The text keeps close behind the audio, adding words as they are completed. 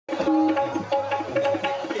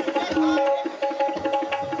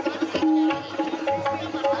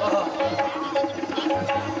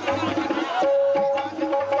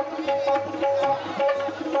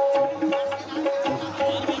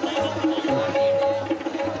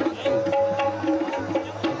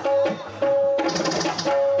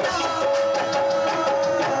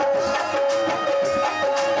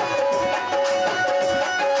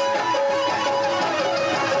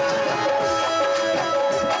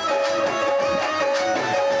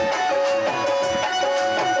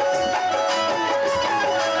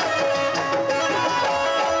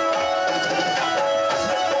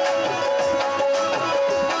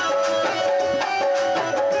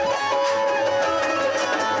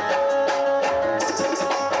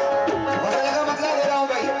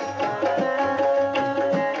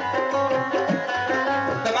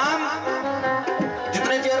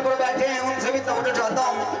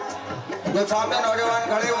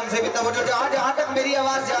तवज्जो, जहां जहां तक मेरी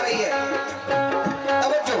आवाज जा रही है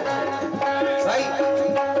तवज्जो भाई।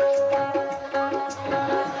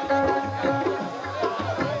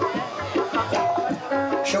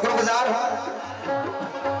 शुक्रगुजार हूं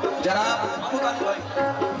जनाब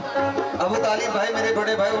अबू तालिब भाई, मेरे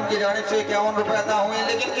बड़े भाई, उनकी जानिब से 51 रुपए अदा हुए।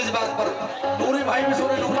 लेकिन किस बात पर? नूरी भाई भी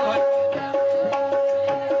सुने, नूरी भाई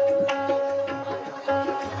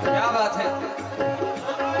क्या बात है।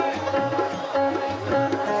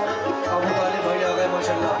 अबू तालिब भाई आ गए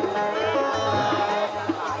माशाल्लाह।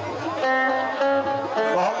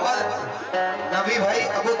 मोहम्मद नबी भाई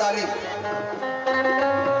अबू तालिब,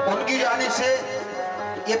 उनकी जानिब से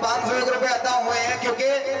ये 501 रुपए अदा हुए हैं। क्योंकि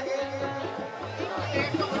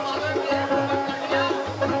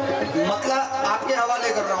मतला आपके हवाले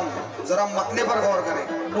कर रहा हूं, जरा मतले पर गौर करें।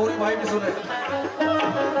 नूरी भाई भी सुने।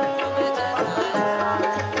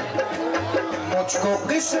 मुझको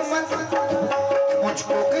किस्मत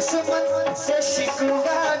से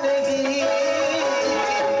शिकवा नहीं,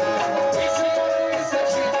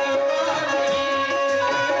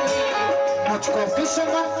 मुझको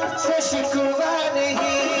किस्मत से शिकवा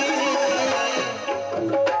नहीं।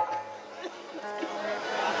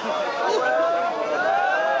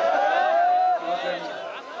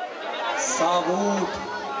 साबूत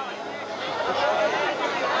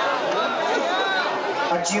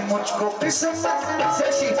अजी मुझको किस्मत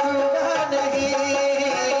से शिकवा नहीं,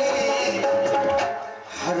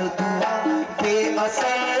 हर दुआ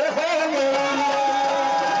बेअसर हो गई।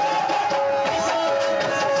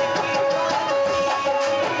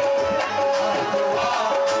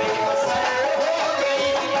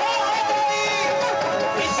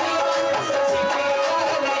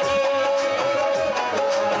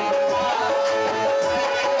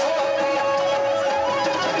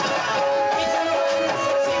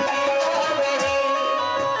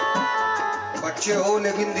 बच्चे हो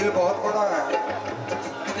लेकिन दिल बहुत बड़ा है।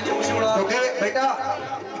 क्योंकि बेटा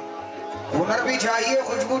हुनर भी चाहिए,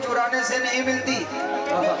 खुशबू चुराने से नहीं मिलती।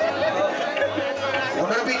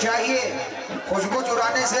 हुनर भी चाहिए, खुशबू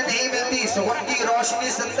चुराने से नहीं मिलती। सुगंध की रोशनी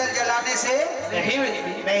संदल जलाने से नहीं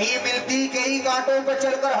मिलती। कई कांटों पर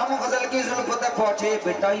चलकर हम गजल की जुल्फ तक पहुंचे।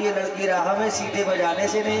 बेटा ये लड़की राह में सीधे बजाने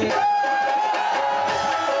से नहीं।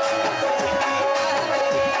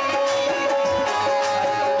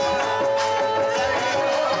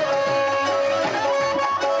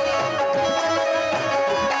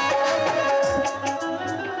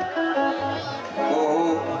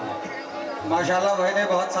 माशाल्लाह भाई ने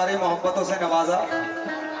बहुत सारी मोहब्बतों से नवाजा।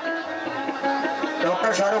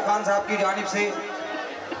 डॉक्टर शाहरुख खान साहब की जानिब से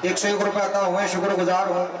 101 रुपए अता हुए, शुक्रगुजार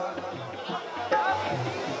हूँ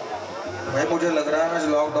भाई। मुझे लग रहा है ना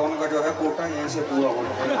लॉकडाउन का जो है कोटा यहीं से पूरा हो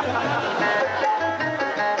गया।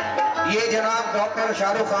 ये जनाब डॉक्टर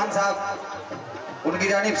शाहरुख खान साहब, उनकी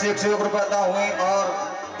जानिब से 101 रुपए अता हुए। और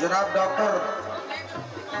जनाब डॉक्टर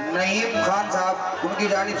नईम खान साहब, उनकी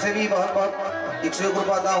जानिब से भी बहुत बहुत 101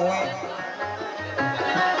 रुपए अता हुए।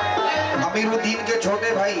 अमीरुद्दीन के छोटे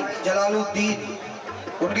भाई जलालुद्दीन,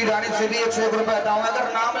 उनकी जानिब से भी 101 रुपए अदा हुए। अगर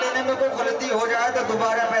नाम लेने में कोई गलती हो जाए तो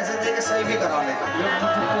दोबारा पैसे दे के सही भी करा लें।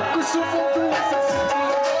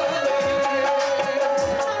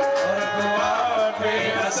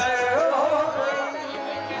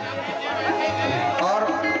 और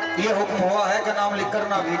ये हुक्म हुआ है कि नाम लिखकर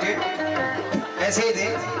ना भेजे, ऐसे ही दे।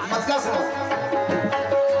 मतलब सुनो,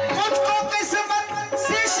 मुझको किस्मत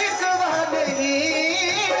से शिकवा नहीं,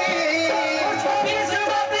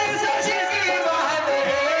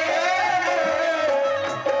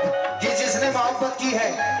 मोहब्बत की है,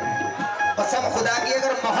 कसम खुदा की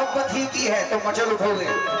अगर मोहब्बत ही की है तो मचल उठोगे।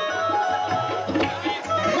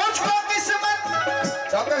 मुझको किस्मत,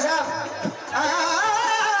 डॉक्टर साहब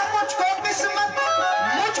मुझको किस्मत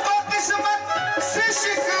से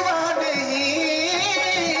शिकवा नहीं,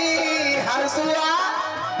 हर दुआ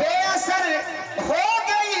बेअसर हो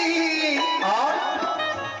गई। और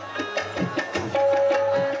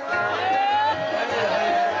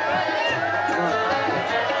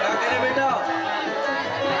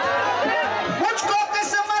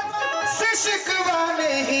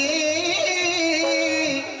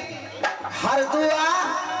हर दुआ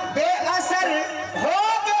बेअसर हो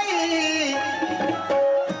गई।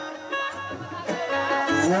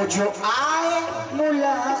 वो जो आए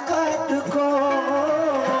मुलाकात को,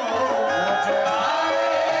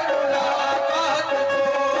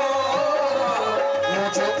 वो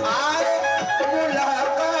जो आए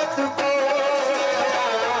मुलाकात को,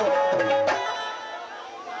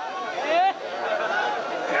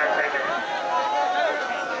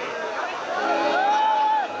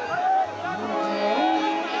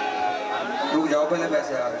 पहले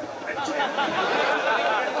पैसे आ रहे हैं।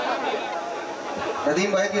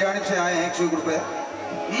 रदीम भाई की जानिब से आए हैं 101 रुपए।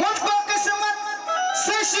 मुझको किस्मत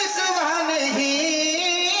से शिकवा नहीं,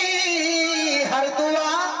 हर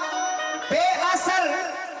दुआ बेअसर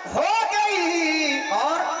हो गई।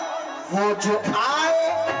 और वो जो आए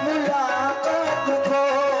मुलाकात को,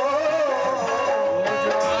 वो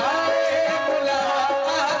जो आए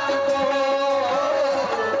मुलाकात को,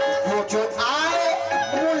 वो जो आए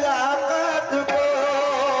मुलाकात को,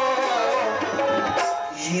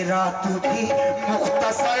 ये रात भी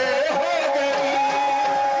मुख्तसर हो गई।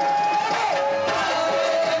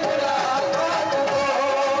 मुलाकात को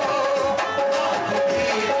रात भी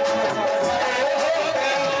मुख्तसर हो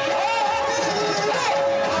गई।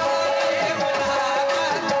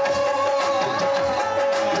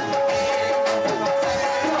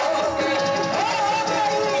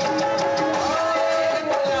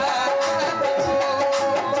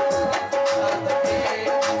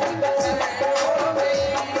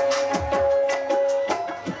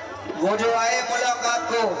 वो जो आए मुलाकात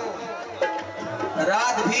को,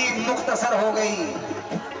 रात भी मुख्तसर हो गई।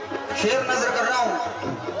 शेर नजर कर रहा हूं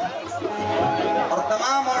और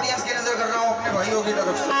तमाम ऑडियंस की नजर कर रहा हूं अपने भाइयों की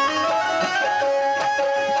तरफ से।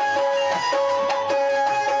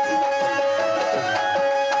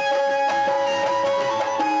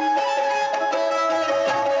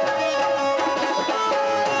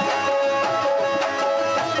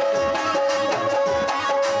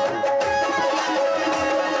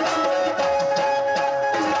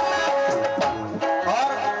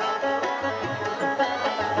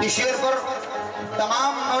 इस शेर पर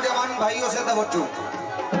तमाम नौजवान भाइयों से तवज्जो,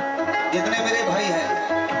 जितने मेरे भाई हैं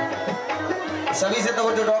सभी से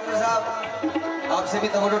तवज्जो। डॉक्टर साहब आपसे भी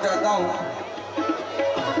तवज्जो चाहता हूं,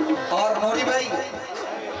 और नूरी भाई,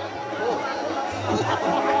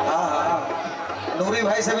 हाँ नूरी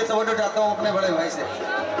भाई से भी तवज्जो चाहता हूं, अपने बड़े भाई से।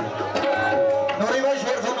 नूरी भाई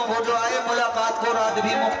शेर सुनो। वो जो आए मुलाकात को, रात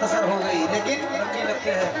भी मुख्तसर हो गई, लेकिन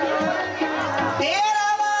लगते हैं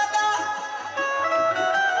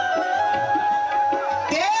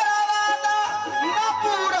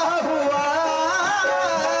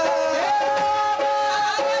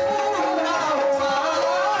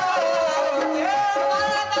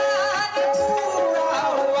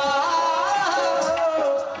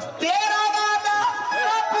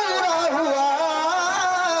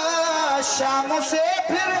शाम से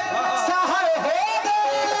फिर सहर हो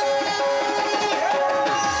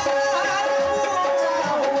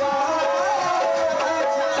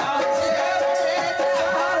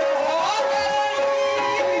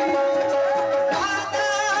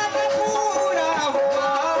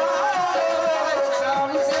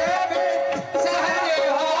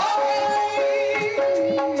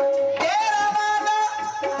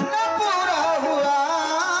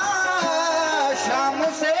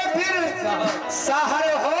सहर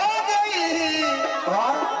हो गई।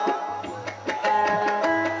 और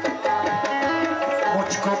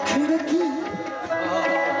मुझको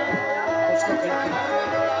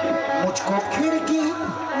खिड़की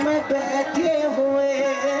में बैठे हुए,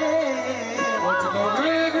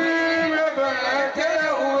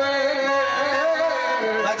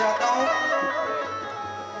 मैं चाहता हूं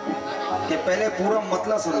कि पहले पूरा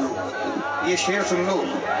मतलब सुन लो, ये शेर सुन लो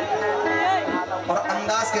और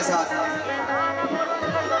अंदाज के साथ।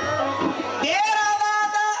 तेरा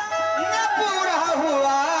वादा न पूरा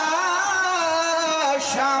हुआ,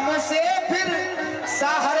 शाम से फिर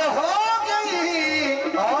सहर हो गई।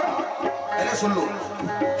 और पहले सुन लो।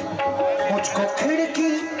 मुझको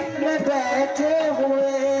खिड़की में बैठे हुए,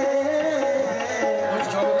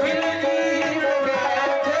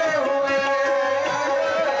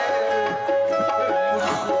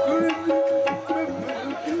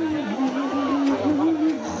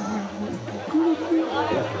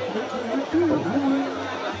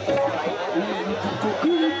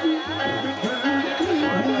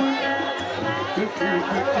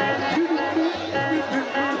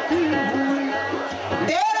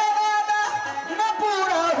 तेरा वादा न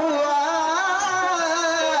पूरा हुआ,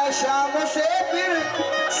 शाम से फिर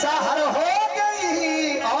सहर हो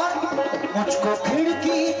गई। और मुझको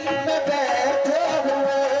खिड़की में बैठे हुए,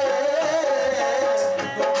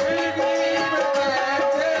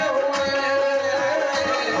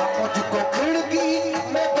 मुझको खिड़की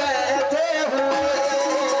में बैठे हुए,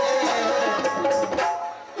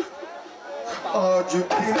 आज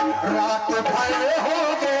फिर रात भर हो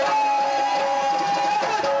गया।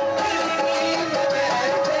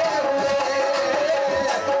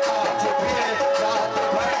 आज फिर रात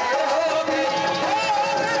भर हो गई।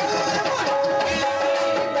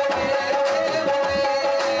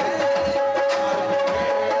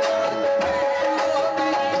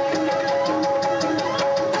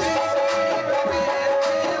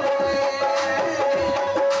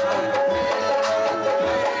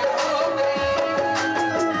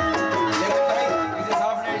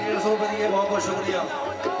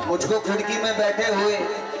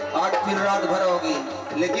 महफिल रात भर होगी,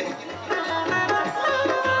 लेकिन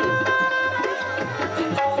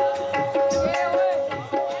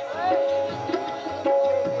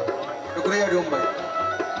शुक्रिया जूम भाई,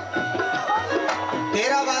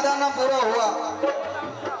 तेरा वादा ना पूरा हुआ।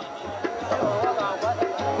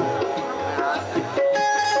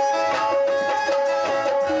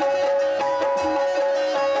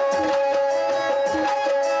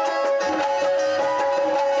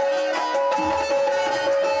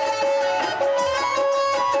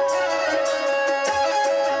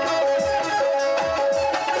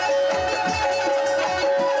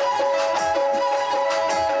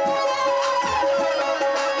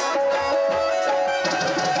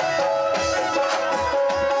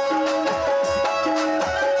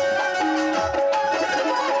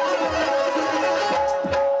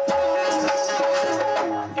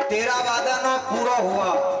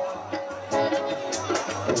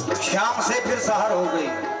 शाम से फिर सहर हो गई।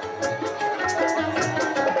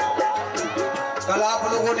 कल आप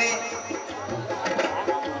लोगों ने,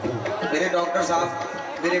 मेरे डॉक्टर साहब,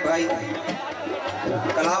 मेरे भाई,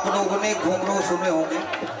 कल आप लोगों ने घुंघरू सुने होंगे,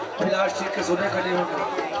 प्लास्टिक के सुने खड़े होंगे।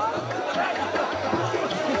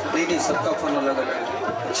 नहीं, सबका फन अलग अलग है,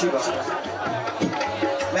 अच्छी बात है।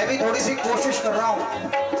 मैं भी थोड़ी सी कोशिश कर रहा हूँ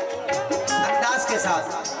अंदाज के साथ।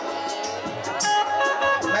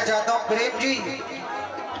 मैं चाहता हूँ प्रेम जी,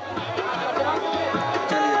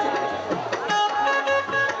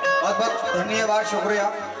 बहुत बहुत धन्यवाद, शुक्रिया।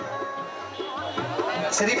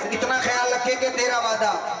 सिर्फ इतना ख्याल रखे कि तेरा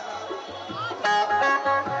वादा,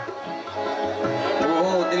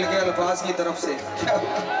 वो दिल के अल्फाज की तरफ से,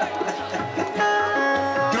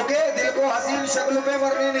 क्योंकि दिल को हसीन शक्ल पे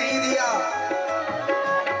मरने नहीं दिया,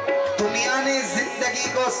 दुनिया ने जिंदगी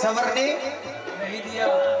को संवरने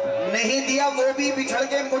नहीं दिया। वो भी बिछड़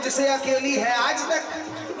के मुझसे अकेली है आज तक,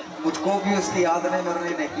 मुझको भी उसकी याद ने मरने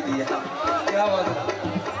नहीं दिया। क्या बात है।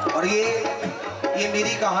 और ये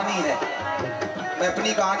मेरी कहानी है, मैं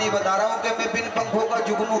अपनी कहानी बता रहा हूँ कि मैं बिन पंखों का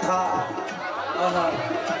जुगनू था।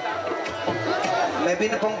 मैं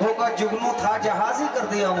बिन पंखों का जुगनू था, जहाज ही कर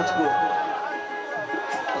दिया मुझको।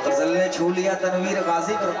 गजल ने छू लिया, तनवीर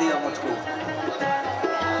गाजी कर दिया मुझको।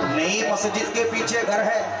 नई मस्जिद के पीछे घर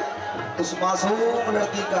है उस मासूम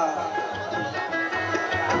लड़की का।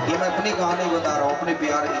 ये मैं अपनी कहानी बता रहा हूँ, अपने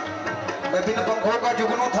प्यार की। मैं बिन पंखों का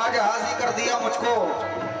जुगनू था, जहाज ही कर दिया मुझको।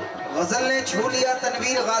 गजल ने छू लिया,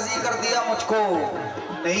 तनवीर गाजी कर दिया मुझको।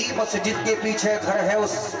 नई मस्जिद के पीछे घर है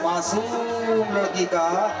उस मासूम लड़की का।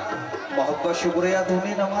 मोहब्बत शुक्रिया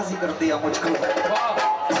तूने नमाजी कर दिया मुझको।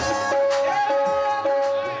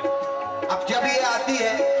 अब जब ये आती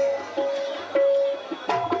है